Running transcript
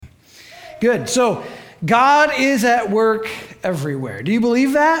Good. So God is at work everywhere. Do you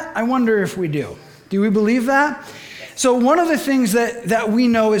believe that? I wonder if we do. Do we believe that? So one of the things that we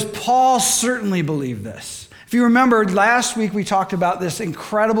know is Paul certainly believed this. If you remember, last week we talked about this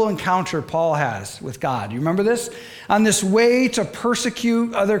incredible encounter Paul has with God. You remember this? On this way to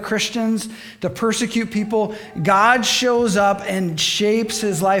persecute other Christians, to persecute people, God shows up and shapes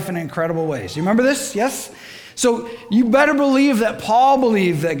his life in incredible ways. You remember this? Yes? So you better believe that Paul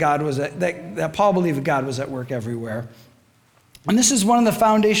believed that God was at work everywhere. And this is one of the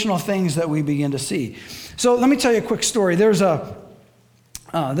foundational things that we begin to see. So let me tell you a quick story. There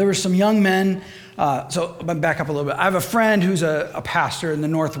were some young men. So I'm going to back up a little bit. I have a friend who's a pastor in the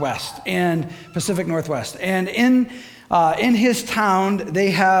Northwest and Pacific Northwest. And in his town,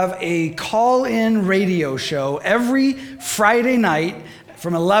 they have a call-in radio show every Friday night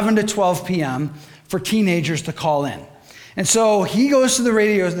from 11 to 12 p.m. for teenagers to call in. And so he goes to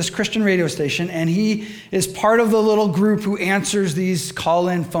this Christian radio station, and he is part of the little group who answers these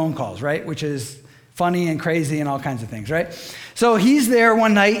call-in phone calls, right? Which is funny and crazy and all kinds of things, right? So he's there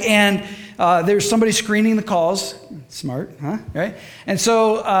one night, and there's somebody screening the calls. Smart, huh? Right? And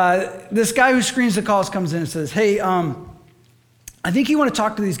so this guy who screens the calls comes in and says, hey, I think you want to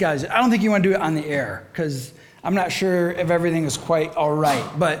talk to these guys. I don't think you want to do it on the air, because I'm not sure if everything is quite all right,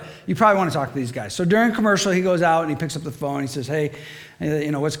 but you probably want to talk to these guys. So during commercial, he goes out and he picks up the phone. And he says, hey,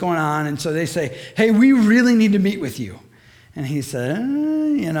 what's going on? And so they say, hey, we really need to meet with you. And he said, I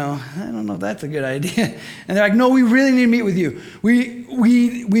don't know if that's a good idea. And they're like, no, we really need to meet with you.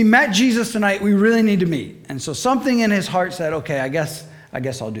 We met Jesus tonight. We really need to meet. And so something in his heart said, okay, I guess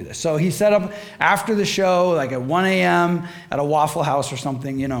I'll do this. So he set up after the show, like at 1 a.m. at a Waffle House or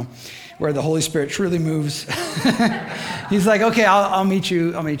something, where the Holy Spirit truly moves. He's like, okay, I'll meet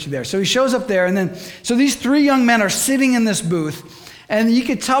you there. So he shows up there, and then, so these three young men are sitting in this booth, and you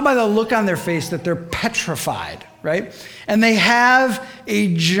could tell by the look on their face that they're petrified, right? And they have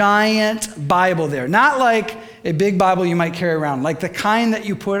a giant Bible there. Not like a big Bible you might carry around, like the kind that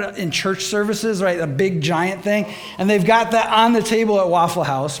you put in church services, right? A big giant thing. And they've got that on the table at Waffle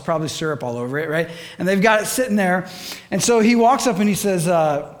House, probably syrup all over it, right? And they've got it sitting there. And so he walks up and he says,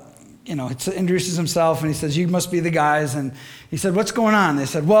 introduces himself, and he says, you must be the guys. And he said, what's going on? They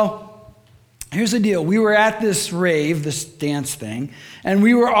said, well, here's the deal. We were at this rave, this dance thing, and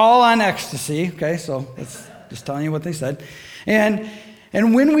we were all on ecstasy. Okay, so that's just telling you what they said. And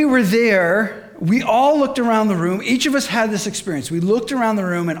when we were there, we all looked around the room. Each of us had this experience. We looked around the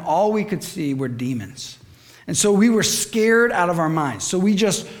room, and all we could see were demons. And so we were scared out of our minds. So we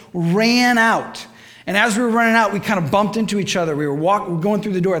just ran out. And as we were running out, we kind of bumped into each other. We were going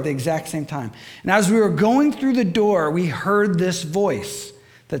through the door at the exact same time. And as we were going through the door, we heard this voice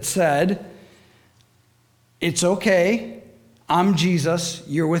that said, it's okay, I'm Jesus,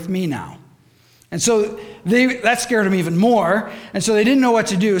 you're with me now. And so that scared them even more. And so they didn't know what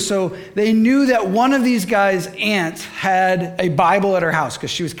to do. So they knew that one of these guys' aunts had a Bible at her house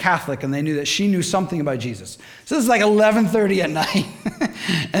because she was Catholic, and they knew that she knew something about Jesus. So this is like 11:30 at night.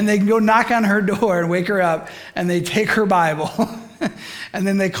 And they go knock on her door and wake her up, and they take her Bible. And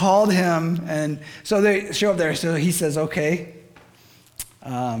then they called him. And so they show up there. So he says, okay,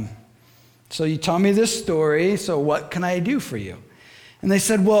 so you tell me this story. So what can I do for you? And they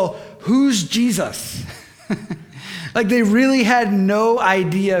said, well, who's Jesus? Like they really had no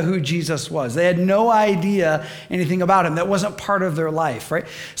idea who Jesus was. They had no idea anything about him. That wasn't part of their life, right?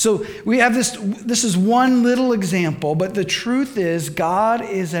 So we have this is one little example, but the truth is God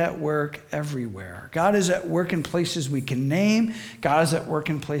is at work everywhere. God is at work in places we can name. God is at work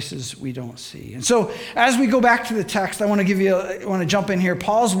in places we don't see. And so as we go back to the text, I want to jump in here.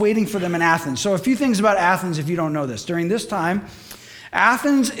 Paul's waiting for them in Athens. So a few things about Athens if you don't know this. During this time,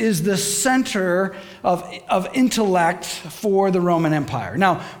 Athens is the center of intellect for the Roman Empire.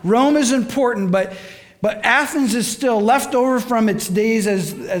 Now, Rome is important, but Athens is still left over from its days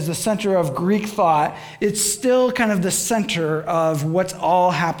as the center of Greek thought. It's still kind of the center of what's all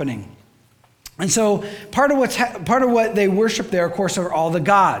happening. And so part of what they worship there, of course, are all the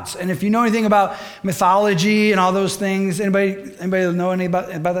gods. And if you know anything about mythology and all those things, anybody know any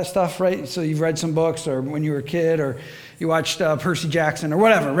about that stuff, right? So you've read some books, or when you were a kid, or you watched Percy Jackson or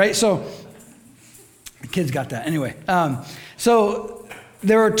whatever, right? So the kids got that. Anyway, so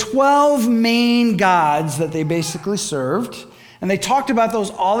there are 12 main gods that they basically served. And they talked about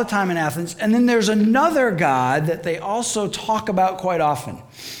those all the time in Athens. And then there's another god that they also talk about quite often.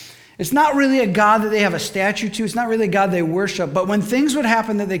 It's not really a god that they have a statue to. It's not really a god they worship. But when things would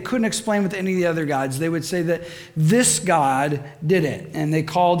happen that they couldn't explain with any of the other gods, they would say that this god did it. And they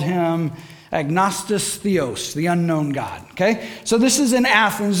called him agnostos theos, the unknown God, okay? So this is in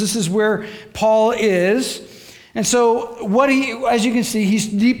Athens. This is where Paul is. And so as you can see, he's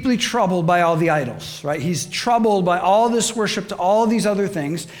deeply troubled by all the idols, right? He's troubled by all this worship to all these other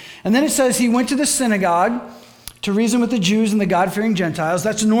things. And then it says he went to the synagogue to reason with the Jews and the God-fearing Gentiles.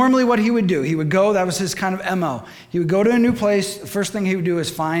 That's normally what he would do. He would go, that was his kind of MO. He would go to a new place. The first thing he would do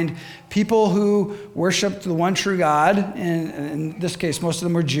is find people who worshiped the one true God. And in this case, most of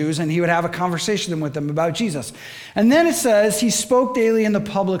them were Jews, and he would have a conversation with them about Jesus. And then it says he spoke daily in the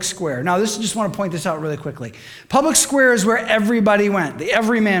public square. Now, just want to point this out really quickly. Public square is where everybody went. The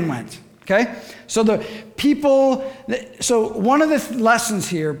everyman went. Okay? So one of the lessons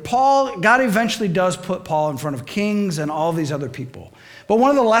here, God eventually does put Paul in front of kings and all these other people. But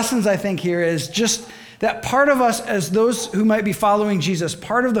one of the lessons I think here is just that part of us as those who might be following Jesus,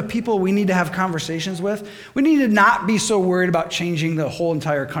 part of the people we need to have conversations with, we need to not be so worried about changing the whole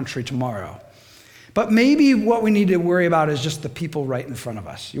entire country tomorrow. But maybe what we need to worry about is just the people right in front of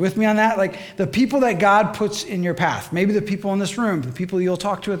us. You with me on that? Like the people that God puts in your path. Maybe the people in this room, the people you'll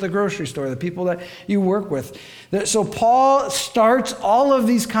talk to at the grocery store, the people that you work with. So Paul starts all of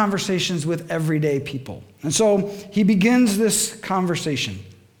these conversations with everyday people. And so he begins this conversation.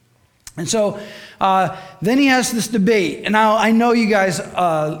 And so then he has this debate. And now I know you guys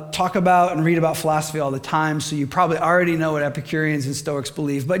talk about and read about philosophy all the time, so you probably already know what Epicureans and Stoics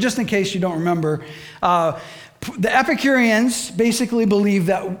believe. But just in case you don't remember, the Epicureans basically believe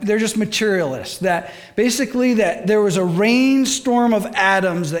that they're just materialists, that basically that there was a rainstorm of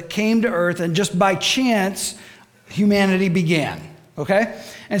atoms that came to earth, and just by chance, humanity began. Okay?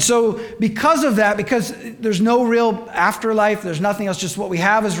 And so because of that, because there's no real afterlife, there's nothing else, just what we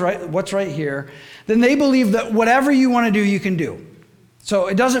have is what's right here, then they believe that whatever you want to do, you can do. So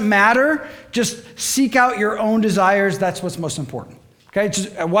it doesn't matter. Just seek out your own desires. That's what's most important. Okay?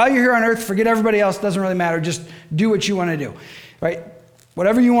 Just, while you're here on earth, forget everybody else. It doesn't really matter. Just do what you want to do. Right?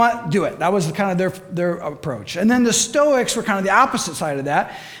 Whatever you want, do it. That was kind of their approach. And then the Stoics were kind of the opposite side of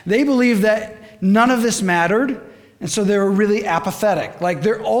that. They believed that none of this mattered. And so they were really apathetic. Like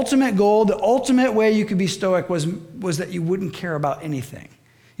their ultimate goal, the ultimate way you could be Stoic was that you wouldn't care about anything.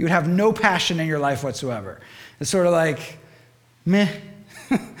 You would have no passion in your life whatsoever. It's sort of like, meh.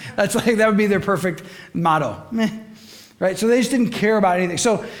 That would be their perfect motto. Meh. Right? So they just didn't care about anything.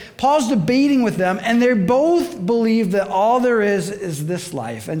 So Paul's debating with them, and they both believe that all there is this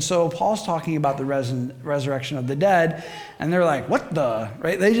life. And so Paul's talking about the resurrection of the dead, and they're like, what the?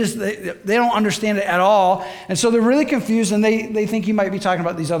 Right? They don't understand it at all. And so they're really confused, and they think he might be talking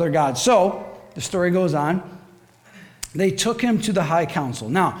about these other gods. So the story goes on. They took him to the high council.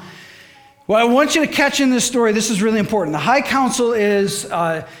 Now, what I want you to catch in this story, this is really important. The high council is,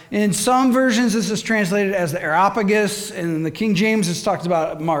 in some versions, this is translated as the Areopagus. In the King James, it's talked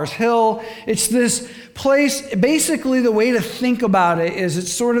about Mars Hill. It's this place, basically the way to think about it is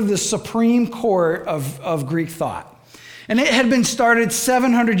it's sort of the supreme court of Greek thought. And it had been started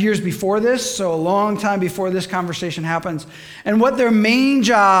 700 years before this, so a long time before this conversation happens. And what their main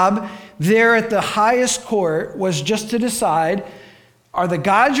job there at the highest court was just to decide, are the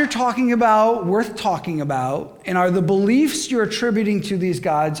gods you're talking about worth talking about? And are the beliefs you're attributing to these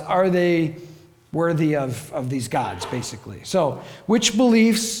gods, are they worthy of these gods, basically? So which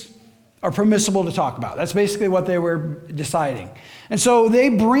beliefs are permissible to talk about? That's basically what they were deciding. And so they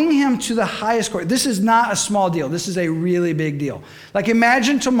bring him to the highest court. This is not a small deal. This is a really big deal. Like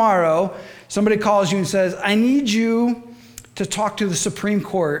imagine tomorrow, somebody calls you and says, I need you to talk to the Supreme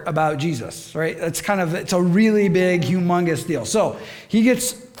Court about Jesus, right? It's a really big, humongous deal. So he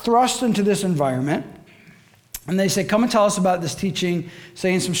gets thrust into this environment, and they say, come and tell us about this teaching,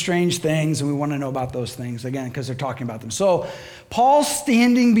 saying some strange things, and we want to know about those things, again, because they're talking about them. So Paul's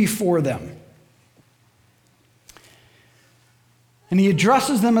standing before them, and he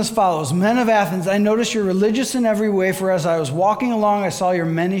addresses them as follows. Men of Athens, I notice you're religious in every way, for as I was walking along, I saw your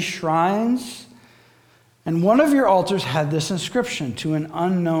many shrines, and one of your altars had this inscription, to an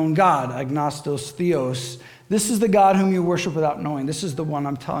unknown God, agnostos theos. This is the God whom you worship without knowing. This is the one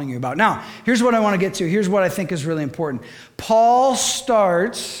I'm telling you about. Now, here's what I want to get to. Here's what I think is really important. Paul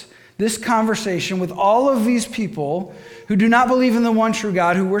starts this conversation with all of these people who do not believe in the one true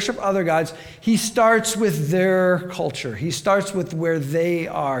God, who worship other gods. He starts with their culture. He starts with where they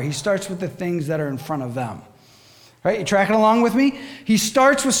are. He starts with the things that are in front of them. Right? You tracking along with me? He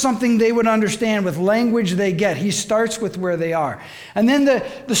starts with something they would understand, with language they get. He starts with where they are. And then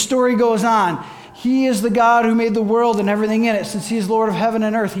the story goes on. He is the God who made the world and everything in it, since he is Lord of heaven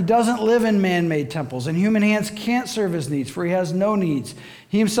and earth. He doesn't live in man-made temples, and human hands can't serve his needs, for he has no needs.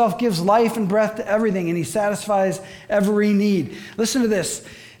 He himself gives life and breath to everything, and he satisfies every need. Listen to this.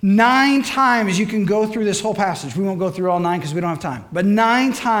 9 times you can go through this whole passage. We won't go through all 9 because we don't have time. But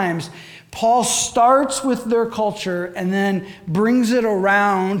 9 times, Paul starts with their culture and then brings it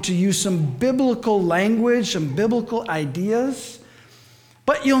around to use some biblical language, some biblical ideas.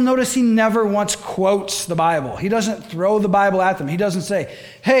 But you'll notice he never once quotes the Bible. He doesn't throw the Bible at them. He doesn't say,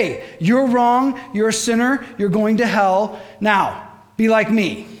 hey, you're wrong, you're a sinner, you're going to hell. Now, be like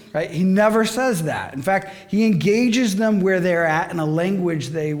me, right? He never says that. In fact, he engages them where they're at in a language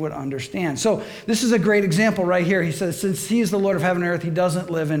they would understand. So this is a great example right here. He says, since he is the Lord of heaven and earth, he doesn't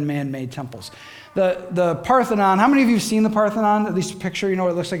live in man-made temples. The Parthenon, how many of you have seen the Parthenon? At least a picture, you know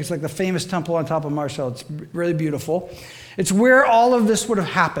what it looks like? It's like the famous temple on top of Marseille. It's really beautiful. It's where all of this would have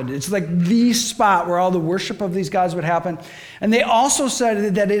happened. It's like the spot where all the worship of these gods would happen. And they also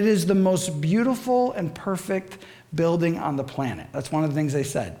said that it is the most beautiful and perfect building on the planet. That's one of the things they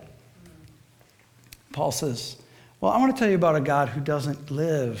said. Paul says, well, I want to tell you about a God who doesn't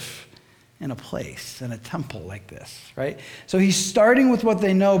live in a place, in a temple like this, right? So he's starting with what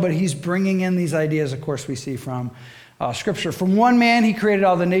they know, but he's bringing in these ideas, of course, we see from Scripture. From one man, he created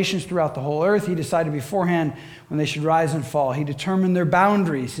all the nations throughout the whole earth. He decided beforehand when they should rise and fall. He determined their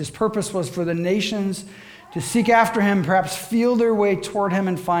boundaries. His purpose was for the nations to seek after him, perhaps feel their way toward him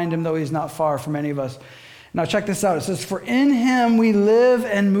and find him, though he's not far from any of us. Now check this out. It says, for in him we live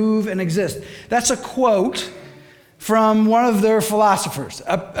and move and exist. That's a quote from one of their philosophers,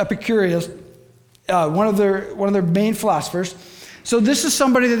 Epicurus, one of their main philosophers. So this is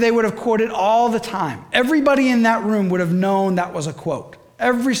somebody that they would have quoted all the time. Everybody in that room would have known that was a quote.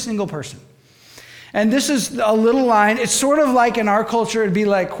 Every single person. And this is a little line. It's sort of like in our culture, it'd be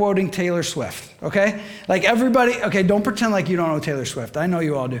like quoting Taylor Swift, okay? Like everybody, okay, don't pretend like you don't know Taylor Swift. I know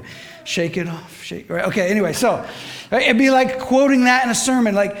you all do. Shake it off, shake, right? Okay, anyway, so right, it'd be like quoting that in a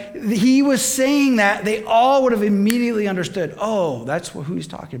sermon. Like he was saying that, they all would have immediately understood, oh, that's who he's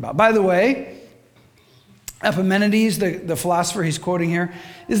talking about. By the way, Epimenides, the philosopher he's quoting here,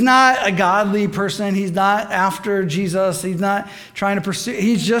 is not a godly person. He's not after Jesus. He's not trying to pursue.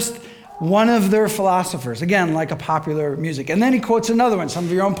 He's just one of their philosophers. Again, like a popular music. And then he quotes another one. Some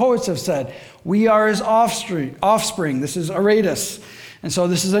of your own poets have said, we are his offspring. This is Aratus. And so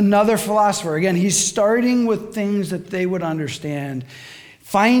this is another philosopher. Again, he's starting with things that they would understand,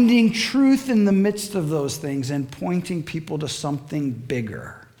 finding truth in the midst of those things and pointing people to something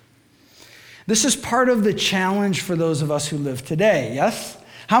bigger. This is part of the challenge for those of us who live today, yes?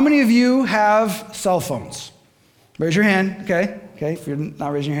 How many of you have cell phones? Raise your hand, okay? Okay, if you're not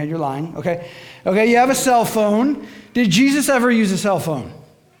raising your hand, you're lying, okay? Okay, you have a cell phone. Did Jesus ever use a cell phone?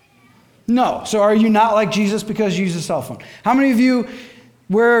 No. So are you not like Jesus because you use a cell phone? How many of you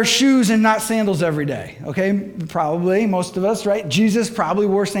wear shoes and not sandals every day? Okay, probably, most of us, right? Jesus probably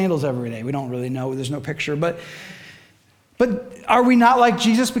wore sandals every day. We don't really know. There's no picture, but are we not like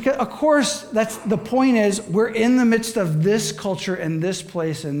Jesus? Because, of course, that's the point is we're in the midst of this culture and this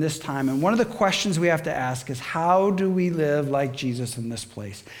place and this time. And one of the questions we have to ask is, how do we live like Jesus in this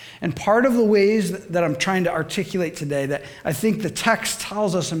place? And part of the ways that I'm trying to articulate today that I think the text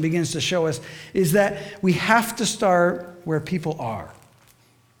tells us and begins to show us is that we have to start where people are.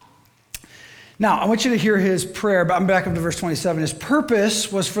 Now, I want you to hear his prayer, but I'm back up to verse 27. His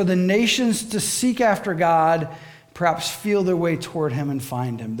purpose was for the nations to seek after God, perhaps feel their way toward him and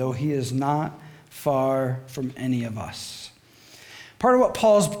find him, though he is not far from any of us. Part of what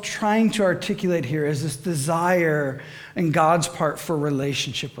Paul's trying to articulate here is this desire in God's part for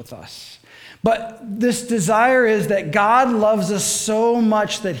relationship with us. But this desire is that God loves us so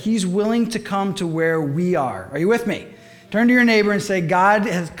much that he's willing to come to where we are. Are you with me? Turn to your neighbor and say, God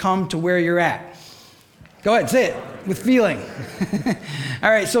has come to where you're at. Go ahead, say it with feeling.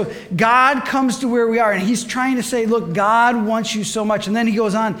 All right, so God comes to where we are, and he's trying to say, look, God wants you so much. And then he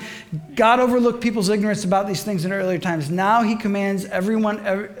goes on, God overlooked people's ignorance about these things in earlier times. Now he commands everyone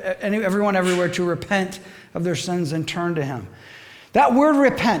everywhere to repent of their sins and turn to him. That word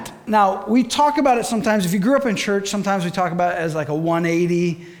repent, now we talk about it sometimes. If you grew up in church, sometimes we talk about it as like a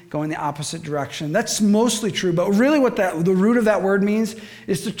 180, going the opposite direction. That's mostly true, but really what the root of that word means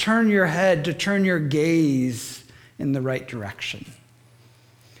is to turn your head, to turn your gaze in the right direction.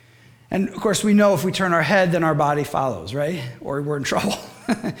 And of course, we know if we turn our head, then our body follows, right? Or we're in trouble.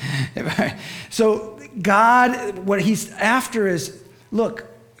 So God, what he's after is, look,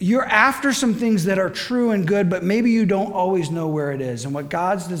 you're after some things that are true and good, but maybe you don't always know where it is. And what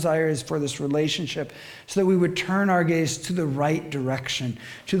God's desire is for this relationship so that we would turn our gaze to the right direction,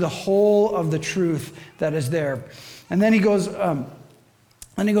 to the whole of the truth that is there. And then he goes,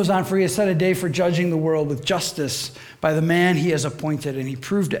 Then he goes on, for he has set a day for judging the world with justice by the man he has appointed, and he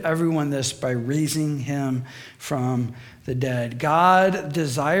proved to everyone this by raising him from the dead. God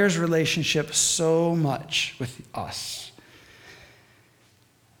desires relationship so much with us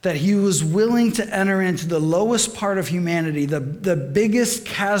that he was willing to enter into the lowest part of humanity, the biggest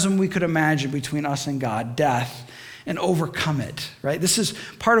chasm we could imagine between us and God, death, and overcome it, right? This is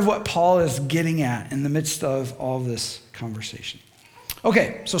part of what Paul is getting at in the midst of all this conversation.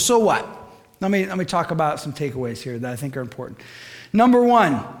 Okay, so what? Let me talk about some takeaways here that I think are important. Number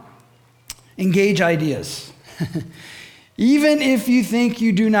one, engage ideas. Even if you think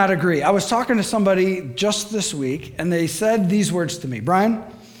you do not agree. I was talking to somebody just this week, and they said these words to me. Brian,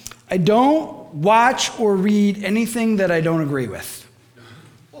 I don't watch or read anything that I don't agree with.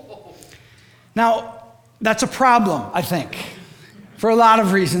 Now, that's a problem, I think, for a lot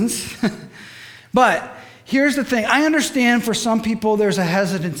of reasons. But here's the thing. I understand for some people there's a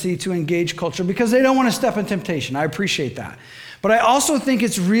hesitancy to engage culture because they don't want to step in temptation. I appreciate that. But I also think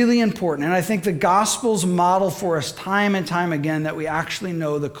it's really important, and I think the Gospels model for us time and time again that we actually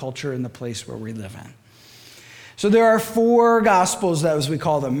know the culture and the place where we live in. So there are 4 Gospels, as we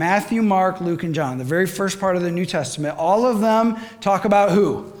call them: Matthew, Mark, Luke, and John, the very first part of the New Testament. All of them talk about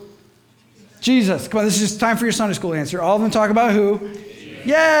who? Jesus. Come on, this is just time for your Sunday school answer. All of them talk about who? Jesus.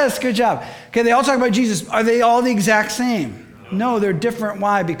 Yes, good job. Okay, they all talk about Jesus. Are they all the exact same? No, they're different.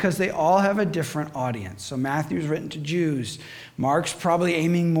 Why? Because they all have a different audience. So Matthew's written to Jews. Mark's probably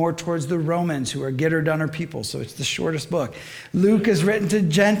aiming more towards the Romans, who are get-or-doner people, so it's the shortest book. Luke is written to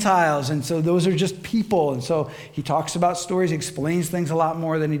Gentiles, and so those are just people. And so he talks about stories, he explains things a lot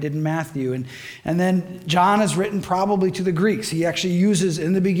more than he did in Matthew. And then John is written probably to the Greeks. He actually uses,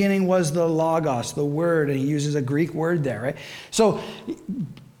 in the beginning was the logos, the word, and he uses a Greek word there, right? So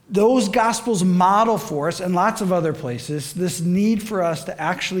those Gospels model for us, and lots of other places, this need for us to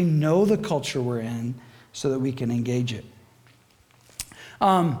actually know the culture we're in so that we can engage it.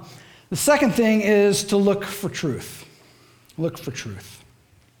 The second thing is to look for truth. Look for truth.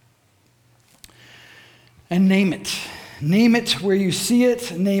 And name it. Name it where you see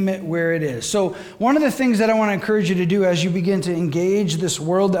it. Name it where it is. So one of the things that I want to encourage you to do as you begin to engage this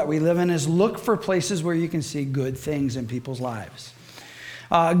world that we live in is look for places where you can see good things in people's lives.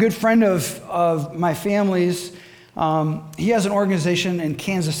 A good friend of my family's, he has an organization in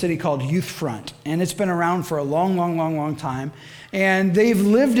Kansas City called Youth Front, and it's been around for a long time. And they've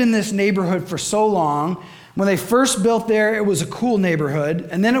lived in this neighborhood for so long. When they first built there, it was a cool neighborhood,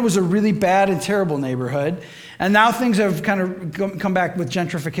 and then it was a really bad and terrible neighborhood. And now things have kind of come back with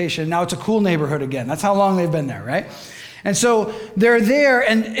gentrification. Now it's a cool neighborhood again. That's how long they've been there, right? And so they're there,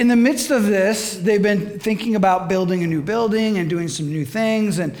 and in the midst of this, they've been thinking about building a new building and doing some new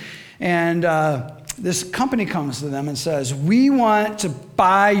things. And this company comes to them and says, we want to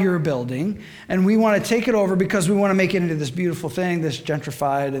buy your building, and we want to take it over because we want to make it into this beautiful thing, this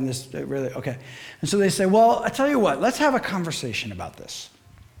gentrified, and this really, okay. And so they say, well, I tell you what, let's have a conversation about this.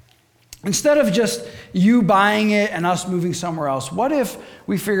 Instead of just you buying it and us moving somewhere else, what if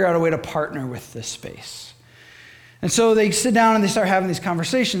we figure out a way to partner with this space? And so they sit down and they start having these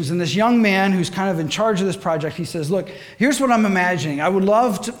conversations. And this young man who's kind of in charge of this project, he says, look, here's what I'm imagining. I would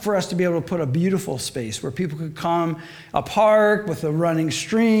love for us to be able to put a beautiful space where people could come, a park with a running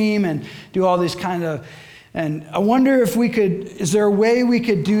stream, and do all these kind of, and I wonder if we could, is there a way we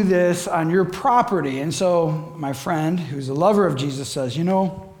could do this on your property? And so my friend, who's a lover of Jesus, says,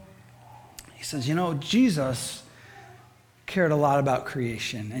 Jesus cared a lot about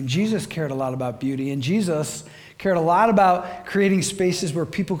creation, and Jesus cared a lot about beauty, and Jesus cared a lot about creating spaces where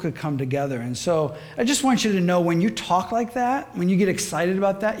people could come together. And so I just want you to know, when you talk like that, when you get excited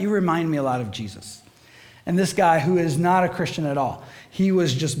about that, you remind me a lot of Jesus. And this guy, who is not a Christian at all, he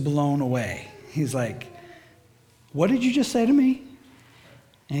was just blown away. He's like, what did you just say to me?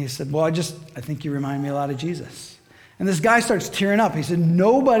 And he said, well, I think you remind me a lot of Jesus. And this guy starts tearing up. He said,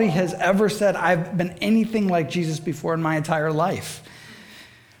 nobody has ever said I've been anything like Jesus before in my entire life.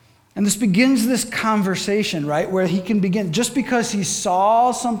 And this begins this conversation, right, where he can begin, just because he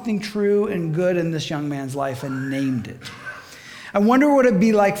saw something true and good in this young man's life and named it. I wonder what it'd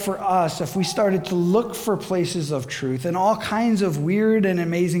be like for us if we started to look for places of truth and all kinds of weird and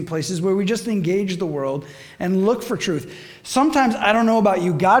amazing places where we just engage the world and look for truth. Sometimes, I don't know about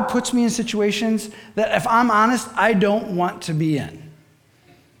you, God puts me in situations that, if I'm honest, I don't want to be in.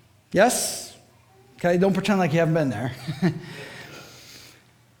 Yes? Okay, don't pretend like you haven't been there.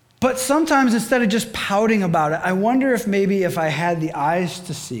 But sometimes, instead of just pouting about it, I wonder if maybe if I had the eyes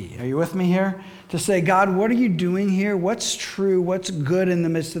to see, are you with me here? To say, God, what are you doing here? What's true? What's good in the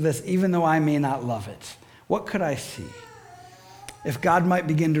midst of this, even though I may not love it? What could I see? if God might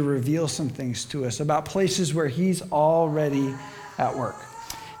begin to reveal some things to us about places where he's already at work.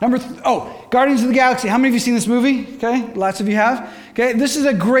 Guardians of the Galaxy. How many of you seen this movie? Okay, lots of you have. Okay, this is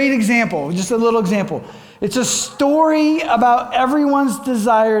a great example, just a little example. It's a story about everyone's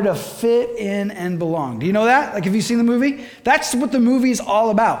desire to fit in and belong. Do you know that? Like, have you seen the movie? That's what the movie is all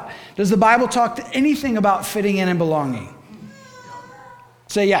about. Does the Bible talk to anything about fitting in and belonging?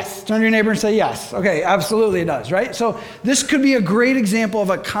 Say yes. Turn to your neighbor and say yes. Okay, absolutely it does, right? So this could be a great example of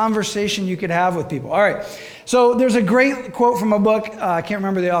a conversation you could have with people. All right, so there's a great quote from a book. I can't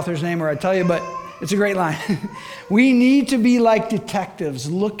remember the author's name or I'd tell you, but it's a great line. We need to be like detectives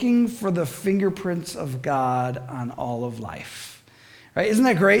looking for the fingerprints of God on all of life. Right? Isn't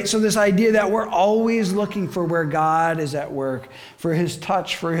that great? So this idea that we're always looking for where God is at work, for his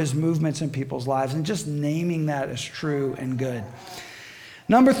touch, for his movements in people's lives, and just naming that as true and good.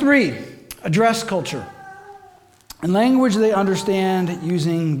 Number 3, address culture. And language they understand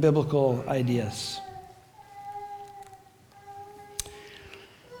using biblical ideas.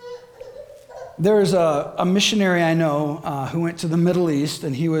 There's a missionary I know who went to the Middle East,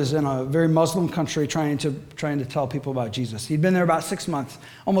 and he was in a very Muslim country trying to tell people about Jesus. He'd been there about 6 months,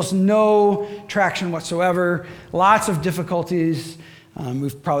 almost no traction whatsoever, lots of difficulties.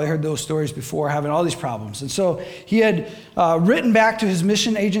 We've probably heard those stories before, having all these problems. And so he had written back to his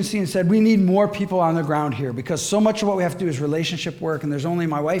mission agency and said, we need more people on the ground here because so much of what we have to do is relationship work, and there's only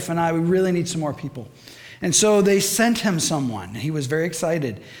my wife and I. We really need some more people. And so they sent him someone. He was very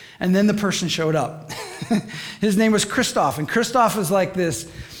excited. And then the person showed up. His name was Christoph. And Christoph is like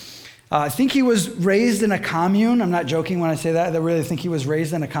this, I think he was raised in a commune. I'm not joking when I say that. I really think he was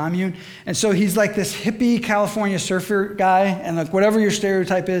raised in a commune. And so he's like this hippie California surfer guy. And like whatever your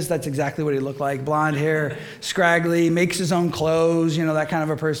stereotype is, that's exactly what he looked like. Blonde hair, scraggly, makes his own clothes, that kind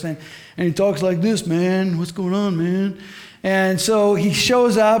of a person. And he talks like this, man. What's going on, man? And so he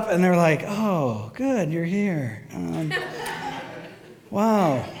shows up, and they're like, oh, good, you're here.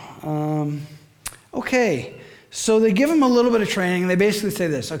 Wow. Okay. So they give him a little bit of training, and they basically say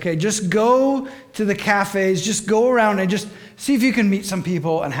this, okay, just go to the cafes, just go around and just see if you can meet some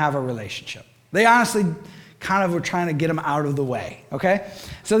people and have a relationship. They honestly kind of were trying to get him out of the way, okay?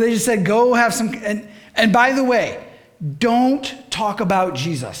 So they just said, go have some, and by the way, don't talk about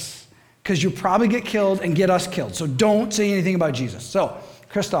Jesus, because you'll probably get killed and get us killed. So don't say anything about Jesus. So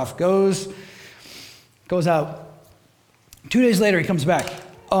Christoph goes out. 2 days later, he comes back.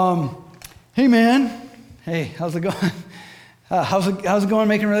 Hey, man. Hey, how's it going? How's it going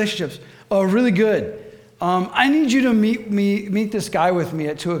making relationships? Oh, really good. I need you to meet this guy with me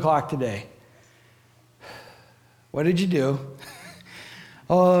at 2 o'clock today. What did you do?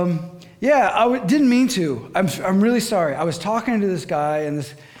 Didn't mean to. I'm really sorry. I was talking to this guy in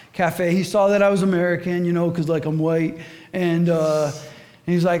this cafe. He saw that I was American, because like I'm white. And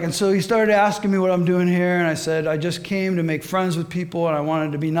he's like, and so he started asking me what I'm doing here. And I said, I just came to make friends with people and I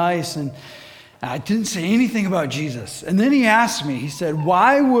wanted to be nice. And I didn't say anything about Jesus. And then he asked me, he said,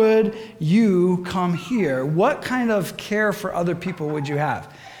 why would you come here? What kind of care for other people would you have?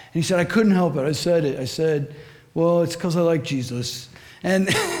 And he said, I couldn't help it. I said it. I said, well, it's because I like Jesus. And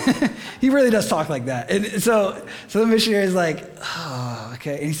he really does talk like that. And so the missionary is like, oh,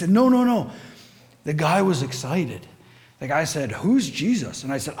 okay. And he said, no. The guy was excited. The guy said, who's Jesus?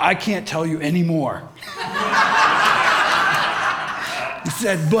 And I said, I can't tell you anymore. He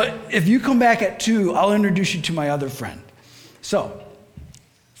said, but if you come back at 2, I'll introduce you to my other friend. So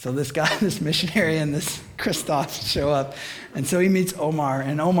this guy, this missionary, and this Christoph show up. And so he meets Omar.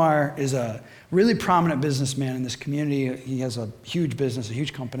 And Omar is a really prominent businessman in this community. He has a huge business, a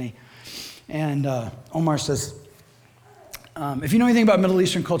huge company. And Omar says, if you know anything about Middle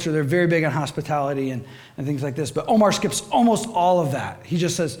Eastern culture, they're very big on hospitality and things like this. But Omar skips almost all of that. He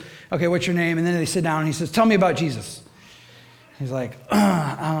just says, okay, what's your name? And then they sit down and he says, tell me about Jesus. He's like,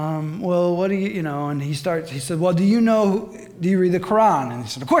 well, what do you, and he said, well, do you read the Quran? And he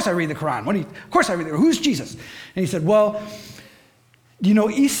said, of course I read the Quran. Of course I read the Quran. Who's Jesus? And he said, well, do you know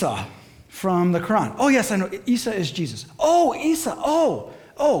Isa from the Quran? Oh, yes, I know. Isa is Jesus. Oh, Isa. Oh.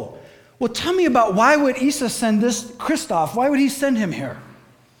 Well, tell me about why would Isa send this Christoph? Why would he send him here?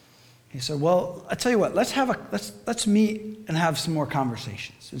 He said, well, I tell you what, let's meet and have some more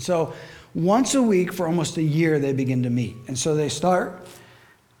conversations. And so once a week for almost a year, they begin to meet. And so they start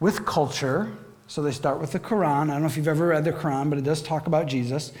with culture. So they start with the Quran. I don't know if you've ever read the Quran, but it does talk about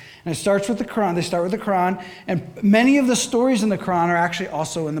Jesus. And it starts with the Quran. They start with the Quran. And many of the stories in the Quran are actually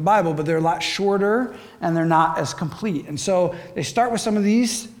also in the Bible, but they're a lot shorter and they're not as complete. And so they start with some of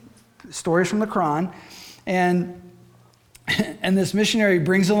these stories from the Quran. And And this missionary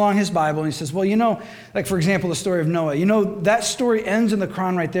brings along his Bible, and he says, well, like for example, the story of Noah, that story ends in the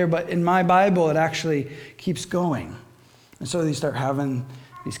Quran right there, but in my Bible, it actually keeps going. And so they start having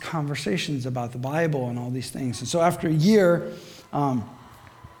these conversations about the Bible and all these things. And so after a year,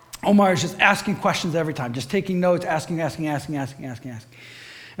 Omar is just asking questions every time, just taking notes, asking. And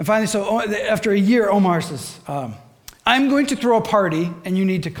finally, so after a year, Omar says, I'm going to throw a party, and you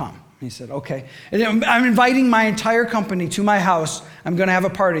need to come. And he said, okay. And I'm inviting my entire company to my house. I'm going to have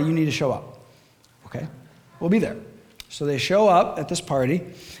a party. You need to show up. Okay, we'll be there. So they show up at this party,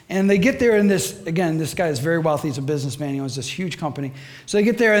 and they get there in this guy is very wealthy. He's a businessman. He owns this huge company. So they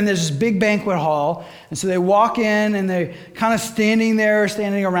get there, and there's this big banquet hall. And so they walk in, and they're kind of standing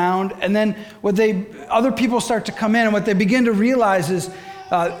around. And then other people start to come in, and what they begin to realize is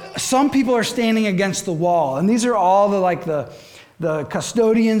some people are standing against the wall. And these are all the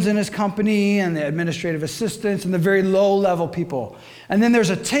custodians in his company and the administrative assistants and the very low-level people. And then there's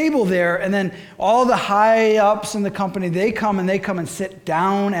a table there, and then all the high-ups in the company, they come and sit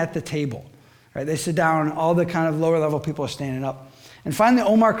down at the table. Right? They sit down, all the kind of lower-level people are standing up. And finally,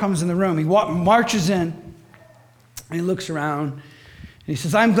 Omar comes in the room. He marches in, and he looks around, and he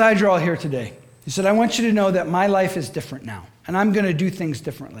says, I'm glad you're all here today. He said, I want you to know that my life is different now, and I'm going to do things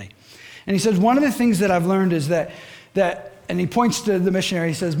differently. And he says, one of the things that I've learned is that and he points to the missionary.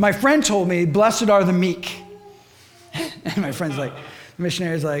 He says, my friend told me, blessed are the meek. And my friend's like, the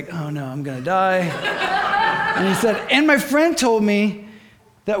missionary's like, oh no, I'm going to die. And he said, and my friend told me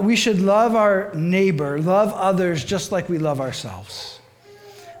that we should love our neighbor, love others just like we love ourselves.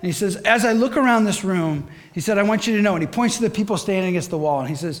 And he says, as I look around this room, he said, I want you to know, and he points to the people standing against the wall, and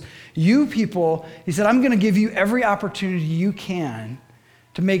he says, you people, he said, I'm going to give you every opportunity you can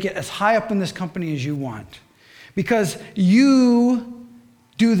to make it as high up in this company as you want. Because you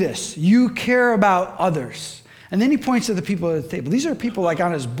do this. You care about others. And then he points to the people at the table. These are people like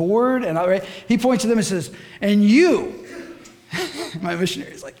on his board. And right, he points to them and says, and you, my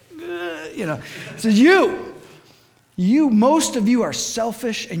missionary is like, says, you, most of you are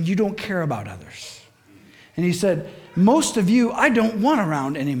selfish and you don't care about others. And he said, most of you, I don't want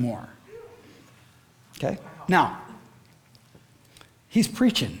around anymore. Okay? Now, he's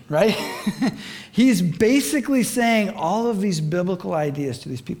preaching, right? He's basically saying all of these biblical ideas to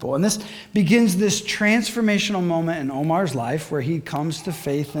these people. And this begins this transformational moment in Omar's life where he comes to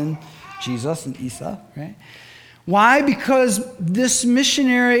faith in Jesus and Isa, right? Why? Because this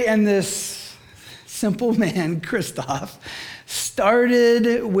missionary and this simple man, Christoph,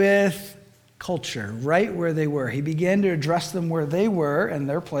 started with culture right where they were. He began to address them where they were in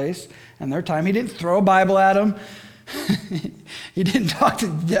their place and their time. He didn't throw a Bible at them. He didn't talk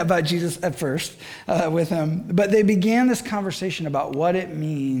about Jesus at first with him, but they began this conversation about what it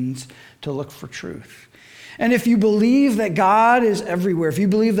means to look for truth. And if you believe that God is everywhere, if you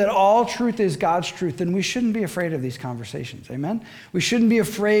believe that all truth is God's truth, then we shouldn't be afraid of these conversations, amen? We shouldn't be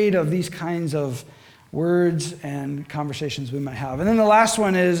afraid of these kinds of words and conversations we might have. And then the last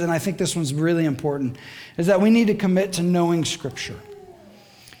one is, and I think this one's really important, is that we need to commit to knowing Scripture,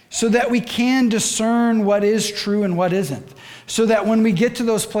 so that we can discern what is true and what isn't. So that when we get to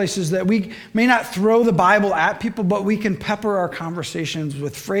those places that we may not throw the Bible at people, but we can pepper our conversations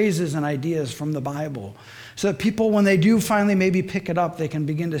with phrases and ideas from the Bible. So that people, when they do finally maybe pick it up, they can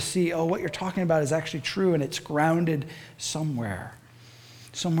begin to see, oh, what you're talking about is actually true and it's grounded somewhere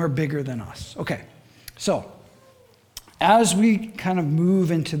bigger than us. Okay, so as we kind of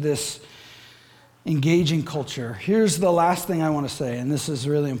move into this engaging culture, here's the last thing I want to say, and this is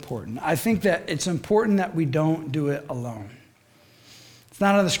really important. I think that it's important that we don't do it alone. It's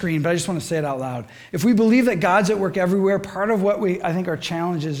not on the screen, but I just want to say it out loud. If we believe that God's at work everywhere, part of what I think our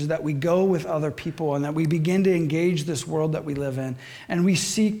challenge is that we go with other people and that we begin to engage this world that we live in, and we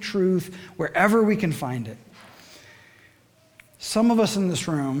seek truth wherever we can find it. Some of us in this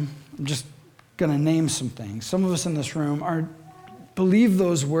room, I'm just going to name some things. Some of us in this room believe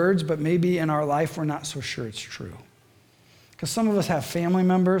those words, but maybe in our life we're not so sure it's true. Because some of us have family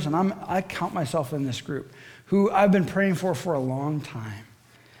members, and I count myself in this group, who I've been praying for a long time.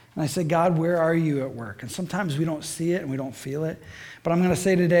 And I say, God, where are you at work? And sometimes we don't see it and we don't feel it. But I'm going to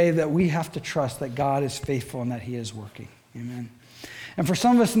say today that we have to trust that God is faithful and that he is working. Amen. And for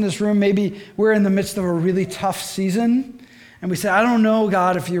some of us in this room, maybe we're in the midst of a really tough season. And we say, I don't know,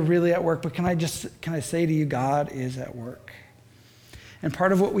 God, if you're really at work, but can I say to you, God is at work. And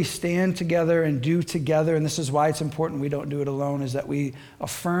part of what we stand together and do together, and this is why it's important we don't do it alone, is that we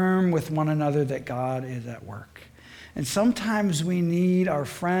affirm with one another that God is at work. And sometimes we need our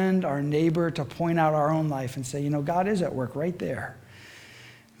friend, our neighbor to point out our own life and say, God is at work right there.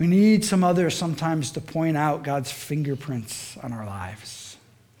 We need some others sometimes to point out God's fingerprints on our lives.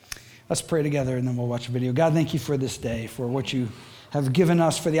 Let's pray together and then we'll watch a video. God, thank you for this day, for what you have given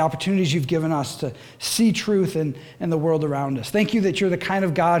us, for the opportunities you've given us to see truth in the world around us. Thank you that you're the kind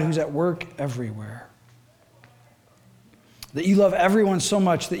of God who's at work everywhere. That you love everyone so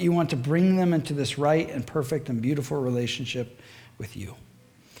much that you want to bring them into this right and perfect and beautiful relationship with you.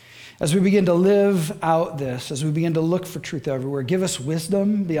 As we begin to live out this, as we begin to look for truth everywhere, give us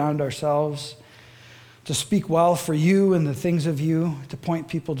wisdom beyond ourselves to speak well for you and the things of you, to point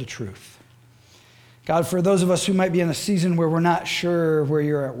people to truth. God, for those of us who might be in a season where we're not sure where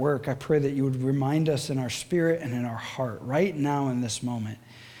you're at work, I pray that you would remind us in our spirit and in our heart right now in this moment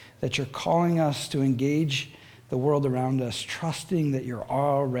that you're calling us to engage the world around us, trusting that you're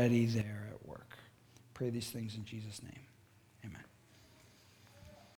already there at work. Pray these things in Jesus' name.